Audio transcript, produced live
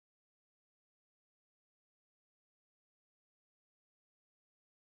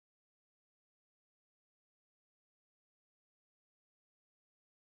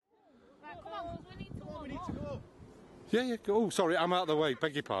Yeah, yeah. Oh, sorry, I'm out of the way.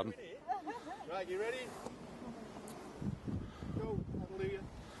 Beg your pardon. Right, you ready? Go, hallelujah.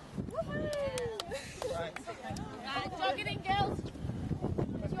 Right, jog it in, girls.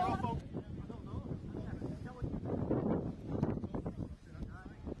 Let's go, folks.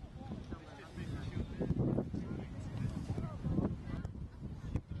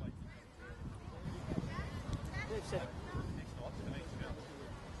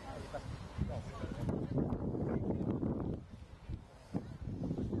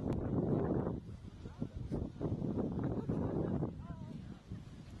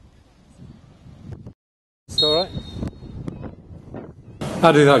 It's all right.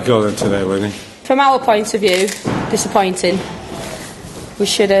 How did that go then today, Linnie? From our point of view, disappointing. We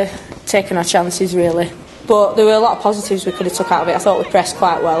should have taken our chances, really. But there were a lot of positives we could have took out of it. I thought we pressed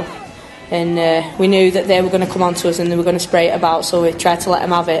quite well. And we knew that they were going to come on to us and they were going to spray it about, so we tried to let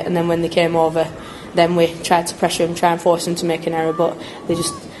them have it. And then when they came over, then we tried to pressure them, try and force them to make an error. But they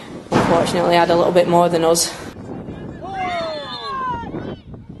just, unfortunately, had a little bit more than us.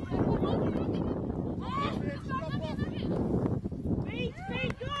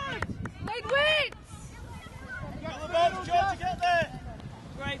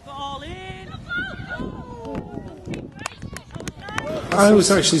 I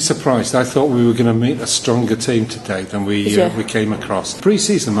was actually surprised. I thought we were going to meet a stronger team today than we came across.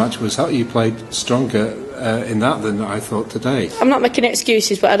 Pre-season match was how you played stronger in that than I thought today. I'm not making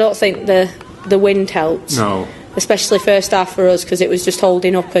excuses, but I don't think the wind helped. No. Especially first half for us, because it was just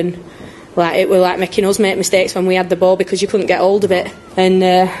holding up and it was like making us make mistakes when we had the ball because you couldn't get hold of it.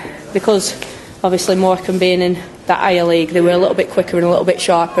 And because obviously Morecambe being in that higher league, they were a little bit quicker and a little bit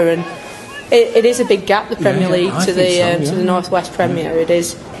sharper. And it is a big gap, the Premier League to the North West Premier. It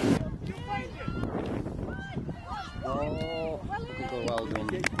is.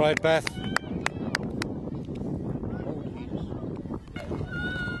 Right, Beth.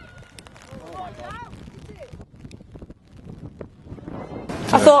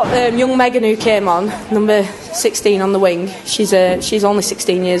 I thought young Megan, who came on, number 16 on the wing, she's only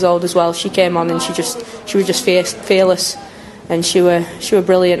 16 years old as well. She came on and she was just fearless, and she were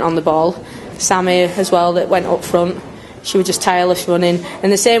brilliant on the ball. Sammy as well, that went up front. She was just tireless running,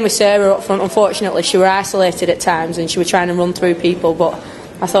 and the same with Sarah up front. Unfortunately, she were isolated at times and she was trying to run through people, but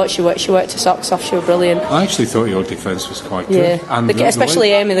I thought she worked her socks off. She was brilliant. I actually thought your defence was quite good. Yeah, and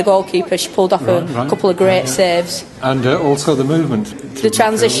especially Amy, the goalkeeper. She pulled off a couple of great saves. And also the movement, the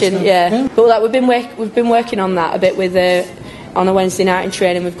transition. Yeah. But we've been working on that a bit with. On a Wednesday night in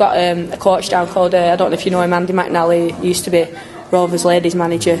training, we've got a coach down called I don't know if you know him, Andy McNally. He used to be Rovers ladies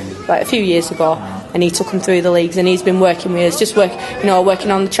manager a few years ago, and he took them through the leagues, and he's been working with us, just working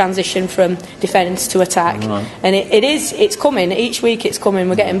on the transition from defence to attack. Right. And it's coming each week. It's coming.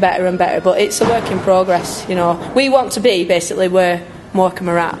 We're getting better and better, but it's a work in progress. We want to be basically where Morecambe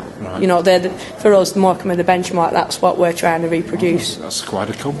are at. Right. For us, Morecambe are the benchmark. That's what we're trying to reproduce. That's quite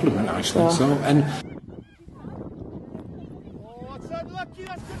a compliment, actually.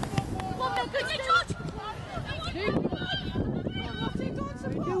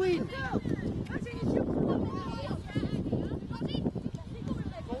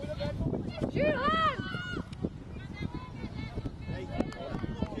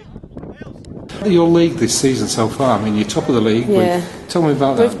 Your league this season so far, I mean, you're top of the league. Yeah. Tell me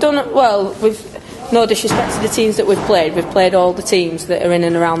about that. We've done well. No disrespect to the teams that we've played all the teams that are in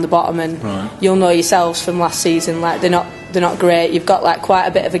and around the bottom, and you'll know yourselves from last season, they're not great. You've got quite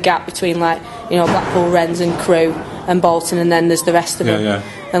a bit of a gap between Blackpool, Wrens and Crewe and Bolton, and then there's the rest of them. Yeah.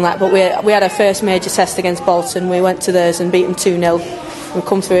 And but we had our first major test against Bolton. We went to theirs and beat them 2-0. We've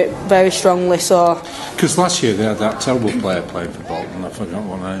come through it very strongly. So because last year they had that terrible player playing for Bolton. I forgot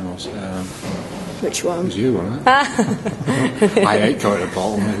what name was. Which one? It was you, wasn't it? I hate going to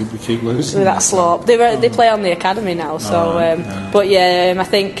Bolton. We keep losing. With that slope. They play on the academy now. So, but I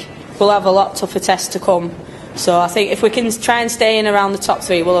think we'll have a lot tougher tests to come. So I think if we can try and stay in around the top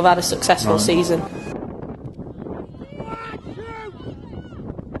three, we'll have had a successful season.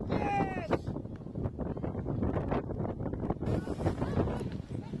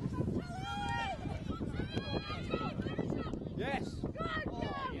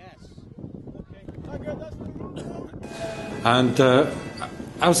 And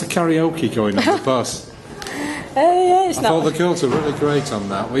how's the karaoke going on the bus? I thought the girls are really great on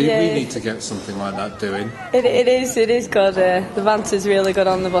that. We need to get something like that doing. It is good. The banter's really good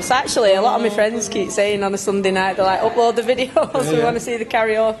on the bus. Actually, a lot of my friends keep saying on a Sunday night, they're like, upload the videos, we want to see the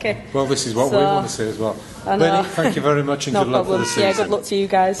karaoke. Well, this is what we want to see as well. Linnie, thank you very much and good luck for the season. Yeah, good luck to you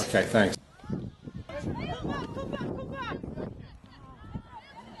guys. Okay, thanks.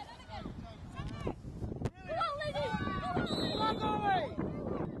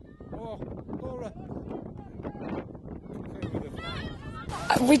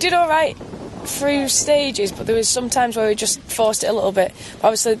 We did all right through stages, but there was some times where we just forced it a little bit. But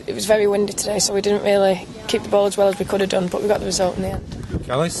obviously, it was very windy today, so we didn't really keep the ball as well as we could have done, but we got the result in the end.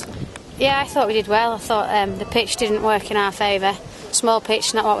 Callis? Yeah, I thought we did well. I thought the pitch didn't work in our favour. Small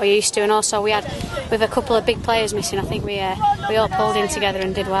pitch, not what we're used to, and also with a couple of big players missing, I think we all pulled in together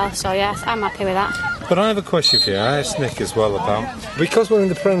and did well. So yeah, I'm happy with that. But I have a question for you. I asked Nick as well about, because we're in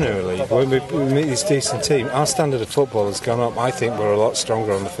the Premier League, when we meet this decent team, our standard of football has gone up. I think we're a lot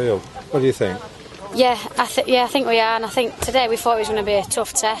stronger on the field. What do you think? Yeah, I think we are, and I think today we thought it was going to be a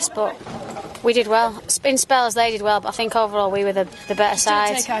tough test, but we did well. In spells they did well, but I think overall we were the better side.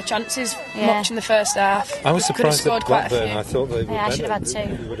 We didn't take our chances much in the first half. I was surprised at Blackburn. I thought they would I should have had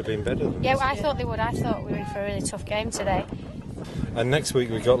two. They would have been better than I thought they would. I thought we were in for a really tough game today. And next week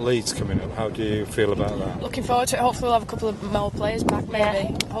we've got Leeds coming up. How do you feel about that? Looking forward to it. Hopefully we'll have a couple of more players back,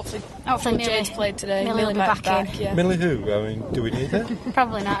 maybe. Yeah. Hopefully Jade's played today. Millie will be back in. Yeah. Millie who? I mean, do we need her?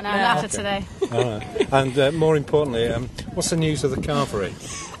 Probably not, no, after today. All right. And more importantly, what's the news of the carvery?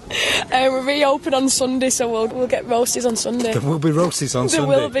 We're reopen on Sunday, so we'll get roasties on Sunday. There will be roasties on Sunday?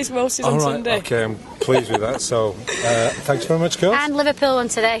 There will be roasties on Sunday. Okay, I'm pleased with that. So, thanks very much, girls. And Liverpool won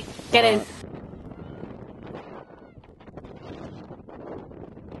today. Get in.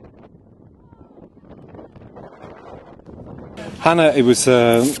 Hannah, it was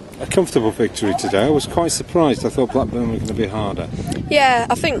a comfortable victory today. I was quite surprised. I thought Blackburn were going to be harder. Yeah,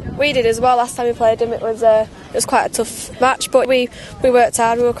 I think we did as well. Last time we played them, it was quite a tough match, but we worked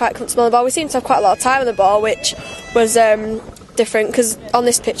hard. We were quite comfortable on the ball. We seemed to have quite a lot of time on the ball, which was different because on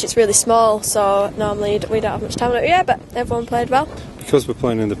this pitch it's really small, so normally we don't have much time on it. Yeah, but everyone played well. Because we're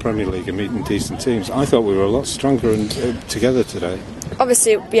playing in the Premier League and meeting decent teams, I thought we were a lot stronger and together today.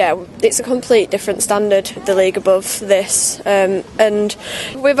 Obviously, yeah, it's a complete different standard, the league above this, and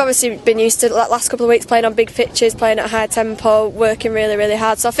we've obviously been used to the last couple of weeks playing on big pitches, playing at a high tempo, working really, really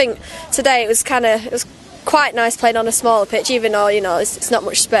hard. So I think today it was quite nice playing on a smaller pitch, even though it's not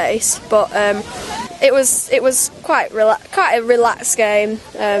much space. But it was quite a relaxed game.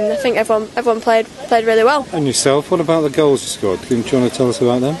 I think everyone played really well. And yourself, what about the goals you scored? Do you want to tell us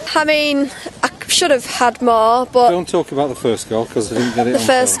about them? I mean, I should have had more, but don't talk about the first goal because I didn't get it. The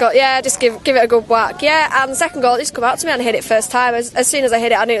first goal, yeah, just give it a good whack, yeah. And the second goal, it just come out to me and I hit it first time. As soon as I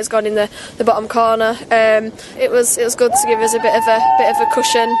hit it, I knew it was going in the bottom corner. It was good to give us a bit of a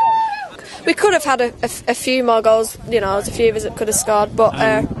cushion. We could have had a few more goals, there's a few of us that could have scored, but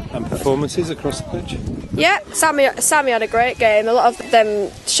and performances across the pitch. Yeah, Sammy had a great game. A lot of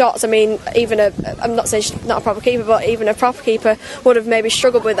them shots, I mean, I'm not saying she's not a proper keeper, but even a proper keeper would have maybe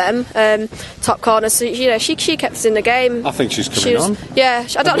struggled with them top corners. So she kept us in the game. I think she's coming on. Yeah,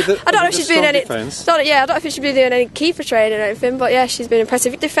 I don't know if she's been any. I don't know if she's been doing any keeper training or anything, but yeah, she's been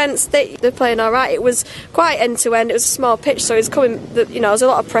impressive. Defence, they're playing all right. It was quite end to end. It was a small pitch, so it was coming. There was a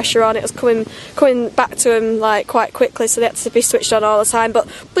lot of pressure on it. It was coming back to him quite quickly, so they had to be switched on all the time. But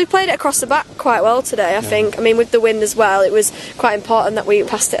we played it across the back quite well today, I think. I mean, with the wind as well, it was quite important that we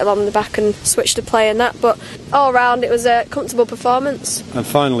passed it along the back and switched to play and that. But all round, it was a comfortable performance. And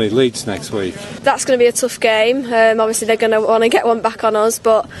finally, Leeds next week. That's going to be a tough game. Obviously, they're going to want to get one back on us.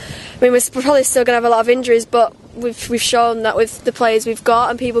 But I mean, we're probably still going to have a lot of injuries. But we've shown that with the players we've got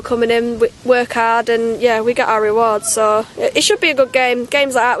and people coming in, we work hard and yeah, we get our rewards. So it should be a good game.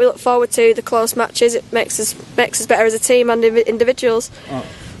 Games like that we look forward to. The close matches, it makes us better as a team and individuals. Oh.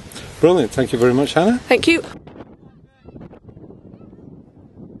 Brilliant. Thank you very much, Hannah. Thank you.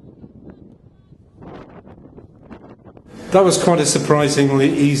 That was quite a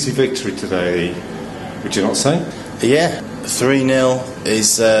surprisingly easy victory today, would you not say? Yeah, 3-0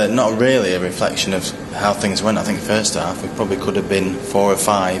 is not really a reflection of how things went. I think first half we probably could have been 4 or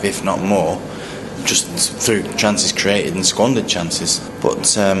 5, if not more, just through chances created and squandered chances.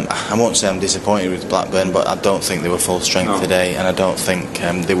 But I won't say I'm disappointed with Blackburn, but I don't think they were full strength today, and I don't think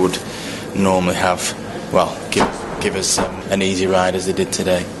they would normally have, give us an easy ride as they did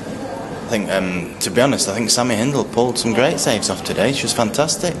today. I think, to be honest, I think Sammy Hindle pulled some great saves off today. She was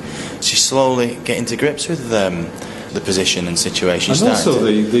fantastic. She's slowly getting to grips with the position and situation. And also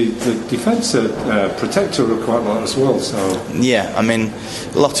the defence protector her quite a lot as well. So yeah, I mean,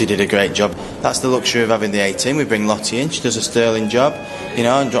 Lottie did a great job. That's the luxury of having the 18. We bring Lottie in. She does a sterling job,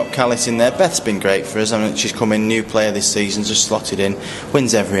 and drop Callis in there. Beth's been great for us. I mean, she's come in, new player this season, just slotted in,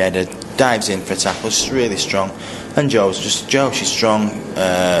 wins every header, dives in for a tackle. She's really strong. And Jo, she's strong,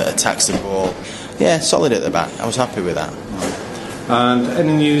 attacks the ball. Yeah, solid at the back. I was happy with that. And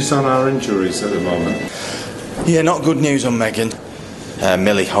any news on our injuries at the moment? Yeah, not good news on Megan.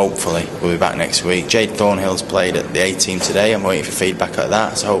 Millie hopefully will be back next week. Jade Thornhill's played at the A team today. I'm waiting for feedback at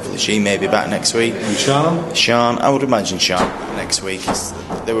that, so hopefully she may be back next week. And Sean? Sean, I would imagine Sean next week.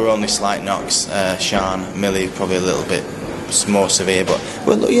 There were only slight knocks. Sean, Millie probably a little bit more severe, but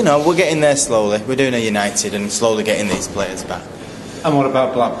we're getting there slowly. We're doing a United and slowly getting these players back. And what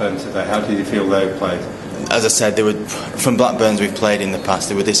about Blackburn today? How did you feel they played? As I said, from Blackburns we've played in the past,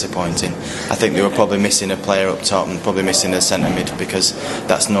 they were disappointing. I think they were probably missing a player up top and probably missing a centre mid, because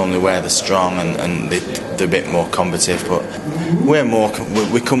that's normally where they're strong and they're a bit more combative. But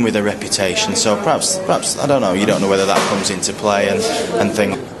we come with a reputation, so perhaps I don't know. You don't know whether that comes into play and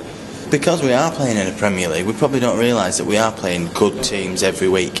things. Because we are playing in the Premier League, we probably don't realise that we are playing good teams every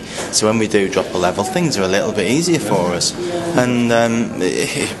week. So when we do drop a level, things are a little bit easier for us. And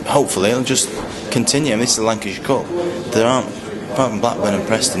hopefully it'll just continue. This is the Lancashire Cup. There aren't, apart from Blackburn and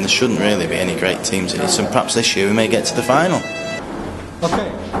Preston, there shouldn't really be any great teams in it. So perhaps this year we may get to the final.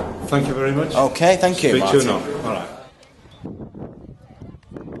 Okay, thank you very much. Okay, thank you, Speak Martin. to you now. All right.